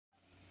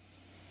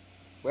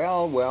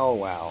Well, well,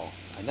 well.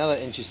 Another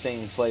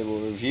interesting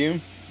inflatable review.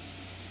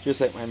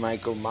 Just like my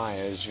Michael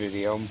Myers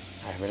video,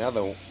 I have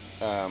another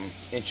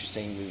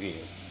interesting review.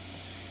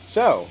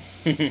 So,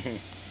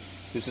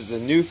 this is a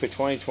new for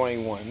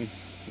 2021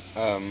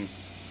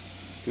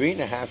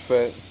 3.5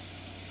 foot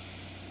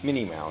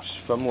Minnie Mouse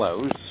from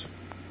Lowe's.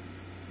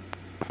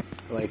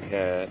 I like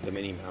the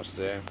Minnie Mouse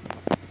there.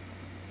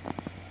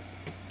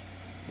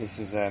 This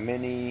is a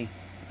Minnie,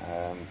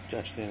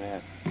 just in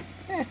a,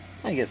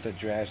 I guess a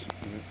dress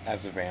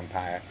as a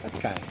vampire. That's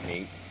kind of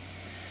neat.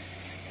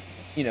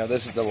 You know,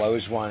 this is the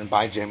Lowe's one,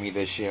 by Jimmy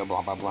this year,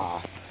 blah, blah,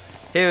 blah.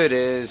 Here it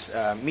is,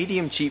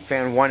 medium cheap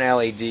fan, 1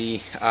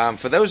 LED.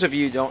 For those of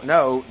you who don't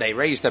know, they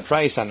raised the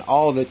price on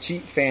all the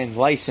cheap fan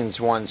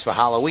licensed ones for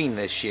Halloween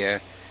this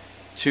year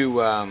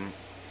to,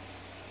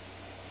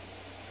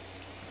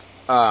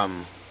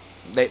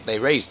 they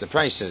raised the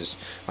prices.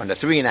 On the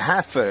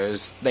 3.5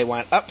 footers, they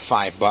went up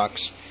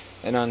 $5,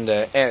 and on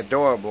the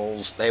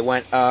Airdorables, they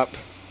went up,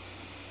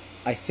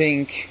 I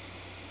think,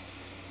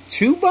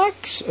 $2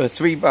 or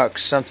 $3,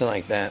 something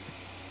like that.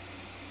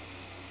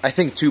 I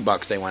think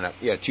 $2 they went up.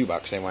 Yeah,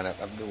 $2 they went up,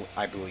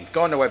 I believe.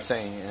 Go on the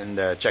website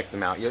and check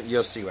them out.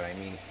 You'll see what I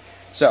mean.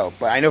 So,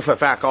 but I know for a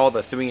fact all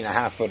the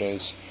 3.5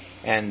 footers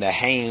and the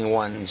hanging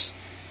ones,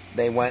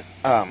 they went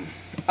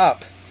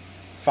up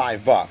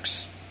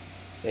 $5.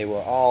 They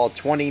were all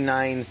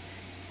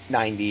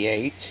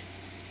 $29.98,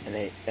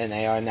 and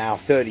they are now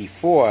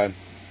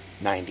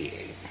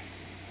 $34.98.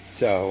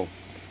 So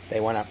they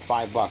went up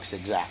 $5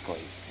 exactly.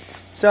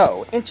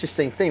 So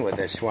interesting thing with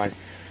this one.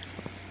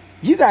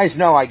 You guys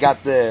know I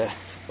got the,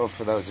 well,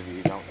 for those of you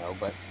who don't know,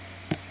 but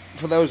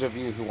for those of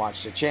you who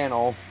watch the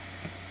channel,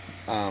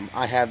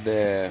 I had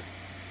the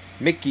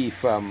Mickey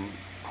from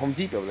Home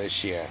Depot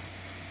this year.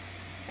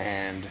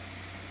 And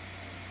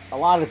a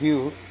lot of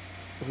you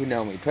who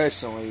know me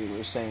personally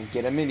were saying,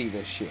 get a Minnie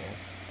this year.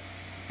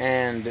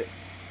 And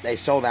they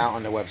sold out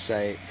on the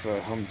website for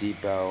Home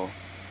Depot.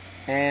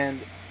 And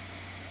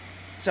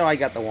so I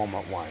got the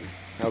Walmart one.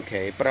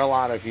 Okay, but a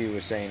lot of you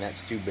were saying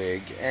that's too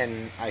big,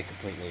 and I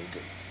completely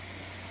agree.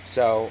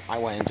 So I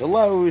went into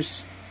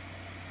Lowe's,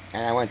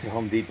 and I went to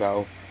Home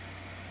Depot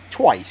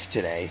twice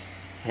today,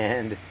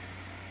 and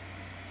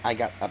I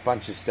got a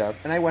bunch of stuff.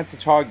 And I went to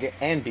Target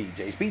and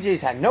BJ's.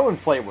 BJ's had no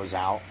inflatables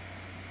out,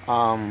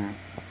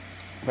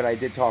 but I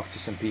did talk to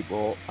some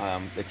people.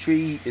 The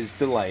tree is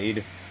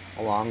delayed,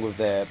 along with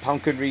the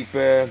Pumpkin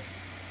Reaper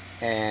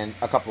and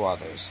a couple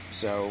others.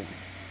 So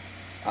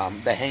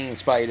the Hanging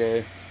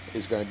Spider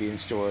is going to be in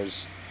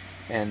stores,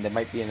 and there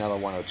might be another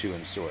 1 or 2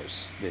 in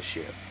stores this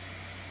year.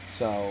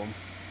 So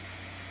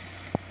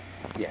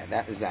yeah,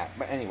 that is that.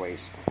 But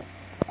anyways,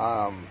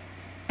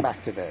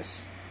 back to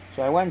this.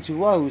 So I went to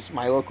Lowe's,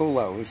 my local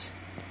Lowe's,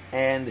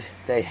 and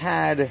they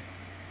had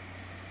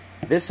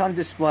this on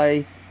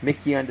display,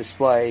 Mickey on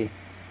display,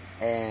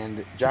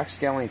 and Jack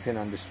Skellington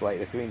on display,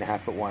 the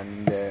 3.5 foot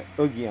one, the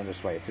Oogie on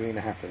display,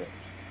 3.5 footers.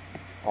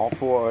 All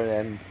 4 of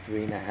them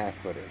 3.5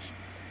 footers.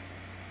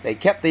 They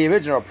kept the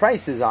original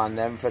prices on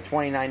them for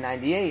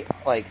 $29.98,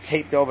 like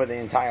taped over the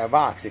entire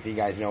box, if you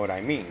guys know what I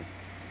mean.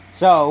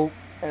 So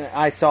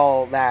I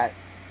saw that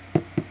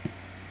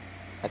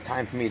a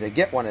time for me to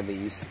get one of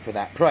these for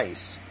that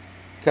price.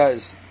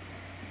 Because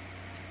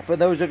for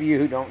those of you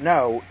who don't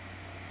know,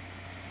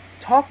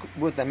 talk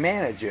with the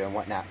manager and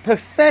whatnot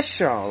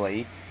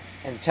professionally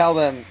and tell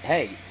them,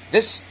 hey,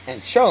 this,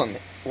 and show them,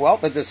 well,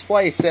 the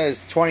display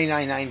says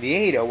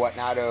 $29.98 or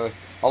whatnot, or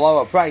a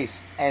lower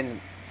price,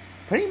 and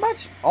pretty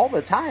much all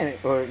the time,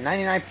 or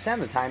 99% of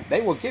the time,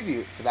 they will give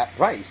you for that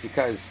price,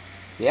 because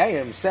the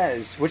item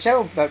says,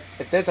 whichever,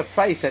 if there's a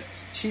price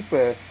that's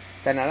cheaper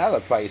than another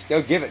price,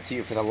 they'll give it to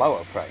you for the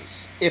lower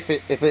price, if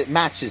it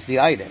matches the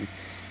item.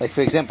 Like,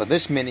 for example,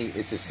 this Minnie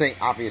is the same,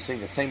 obviously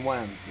the same one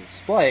on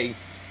display.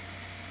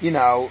 You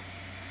know,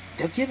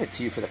 they'll give it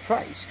to you for the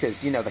price,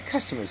 because, you know, the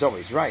customer's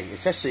always right,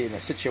 especially in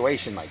a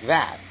situation like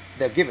that.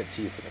 They'll give it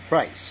to you for the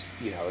price.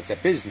 You know, it's a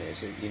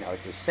business, you know,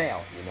 it's a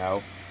sale, you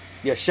know.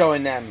 You're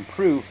showing them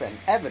proof and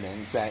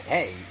evidence that,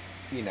 hey,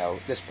 you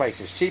know, this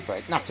price is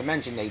cheaper. Not to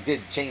mention they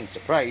did change the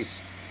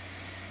price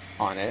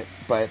on it,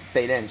 but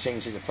they didn't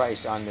change the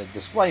price on the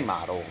display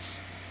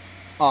models.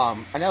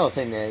 Another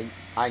thing that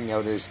I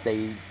noticed,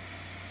 they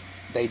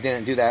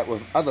didn't do that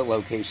with other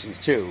locations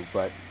too,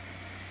 but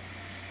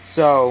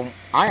so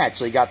I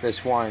actually got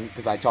this one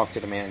because I talked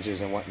to the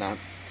managers and whatnot.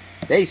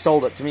 They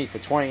sold it to me for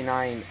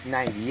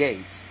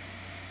 $29.98,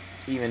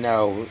 even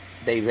though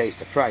they raised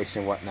the price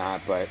and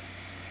whatnot, but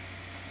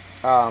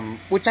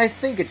which I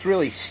think it's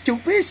really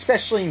stupid,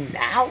 especially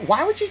now.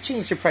 Why would you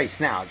change the price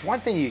now? It's one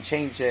thing you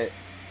change it,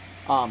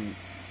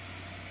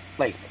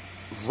 like,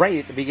 right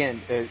at the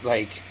beginning,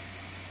 like,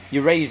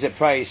 you raise the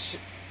price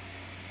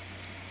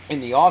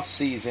in the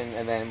off-season,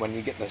 and then when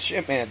you get the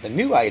shipment of the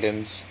new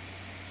items,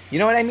 you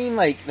know what I mean?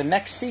 Like, the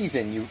next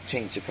season, you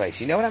change the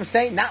price. You know what I'm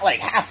saying? Not like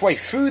halfway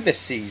through the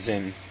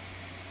season,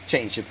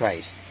 change the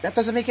price. That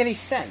doesn't make any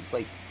sense.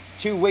 Like,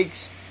 2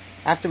 weeks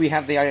after we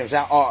have the items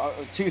out, or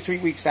 2-3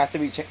 weeks after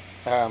we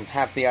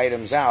have the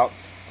items out,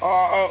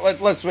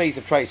 let's raise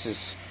the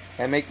prices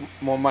and make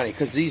more money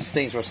because these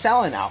things were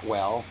selling out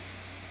well.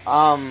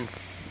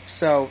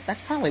 So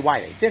that's probably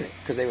why they did it,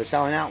 because they were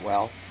selling out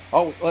well.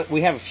 Oh,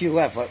 we have a few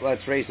left.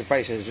 Let's raise the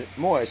prices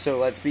more. So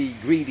let's be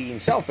greedy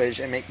and selfish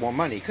and make more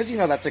money, because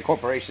that's a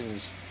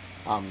corporation's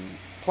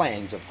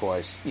plans, of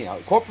course.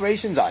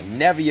 Corporations are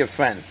never your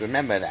friends.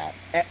 Remember that,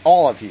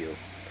 all of you.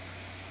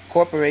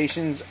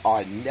 Corporations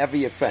are never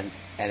your friends,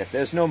 and if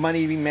there's no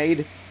money being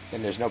made,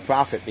 then there's no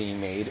profit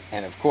being made,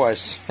 and of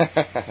course,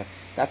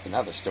 that's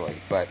another story.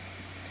 But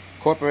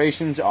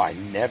corporations are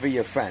never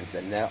your friends,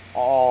 and they're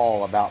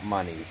all about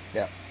money.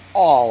 They're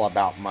all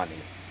about money.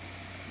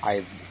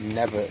 I've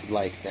never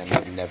liked them,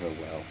 and never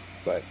will.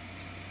 But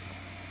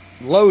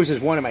Lowe's is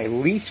one of my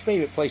least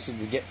favorite places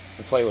to get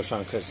inflatables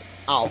from, because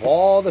out of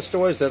all the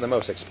stores, they're the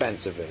most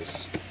expensive.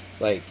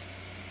 Like,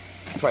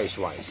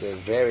 price-wise, they're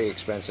very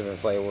expensive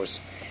inflatables.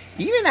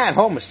 Even at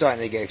home is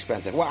starting to get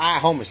expensive. Well, at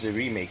home is the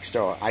remake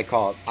store. I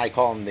call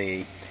them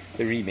the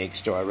remake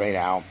store right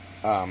now.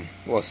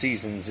 Well,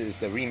 Seasons is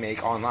the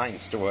remake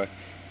online store,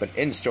 but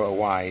in-store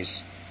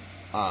wise,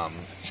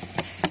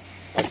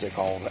 what's it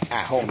called?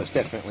 At home is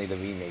definitely the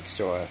remake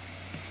store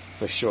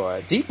for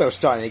sure. Depot's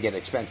starting to get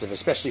expensive,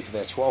 especially for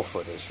their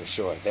 12-footers for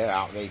sure. They're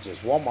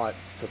outrageous. Walmart,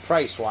 for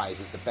price-wise,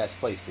 is the best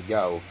place to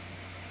go.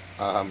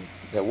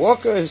 The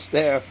workers,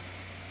 they're,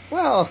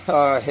 well,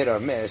 hit or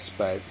miss,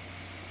 but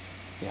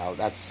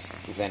that's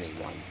with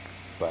anyone.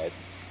 But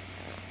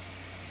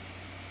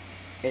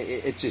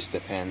it just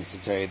depends,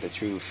 to tell you the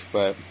truth.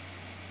 But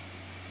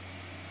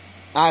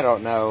I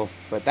don't know.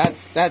 But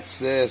that's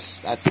this.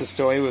 That's the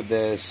story with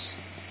this.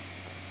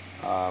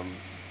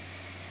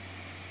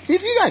 See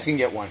if you guys can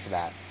get one for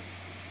that.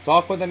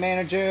 Talk with the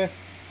manager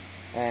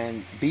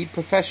and be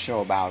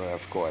professional about it,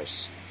 of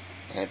course.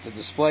 And if the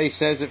display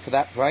says it for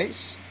that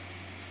price,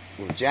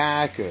 with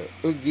Jack or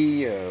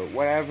Oogie or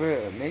whatever,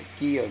 or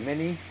Mickey or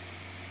Minnie,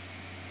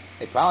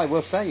 they probably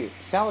will sell you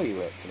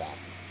it for that.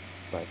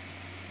 But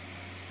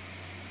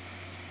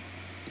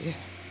yeah.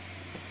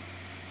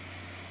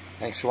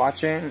 Thanks for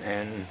watching,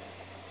 and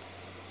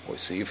we'll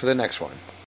see you for the next one.